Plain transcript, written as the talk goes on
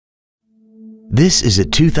This is a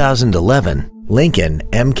 2011 Lincoln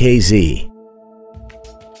MKZ.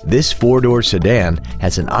 This four-door sedan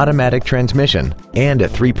has an automatic transmission and a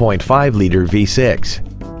 3.5-liter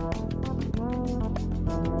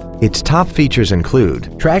V6. Its top features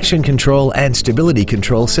include traction control and stability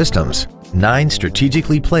control systems, 9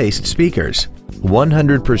 strategically placed speakers,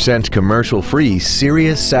 100% commercial-free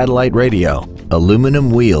Sirius satellite radio,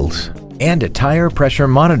 aluminum wheels, and a tire pressure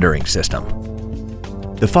monitoring system.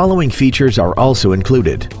 The following features are also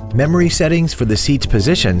included: memory settings for the seat's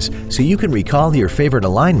positions so you can recall your favorite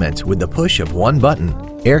alignments with the push of one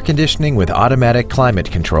button, air conditioning with automatic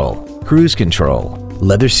climate control, cruise control,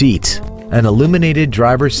 leather seats, an illuminated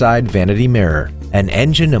driver's side vanity mirror, an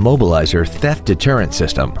engine immobilizer theft deterrent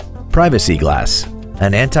system, privacy glass,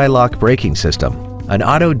 an anti-lock braking system, an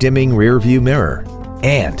auto-dimming rear view mirror,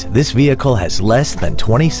 and this vehicle has less than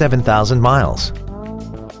 27,000 miles.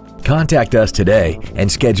 Contact us today and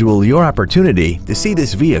schedule your opportunity to see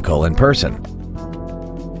this vehicle in person.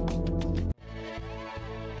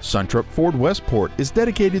 Suntrup Ford Westport is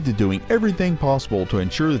dedicated to doing everything possible to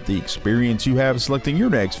ensure that the experience you have selecting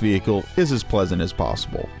your next vehicle is as pleasant as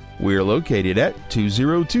possible. We are located at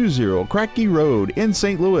 2020 Kratky Road in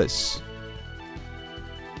St. Louis.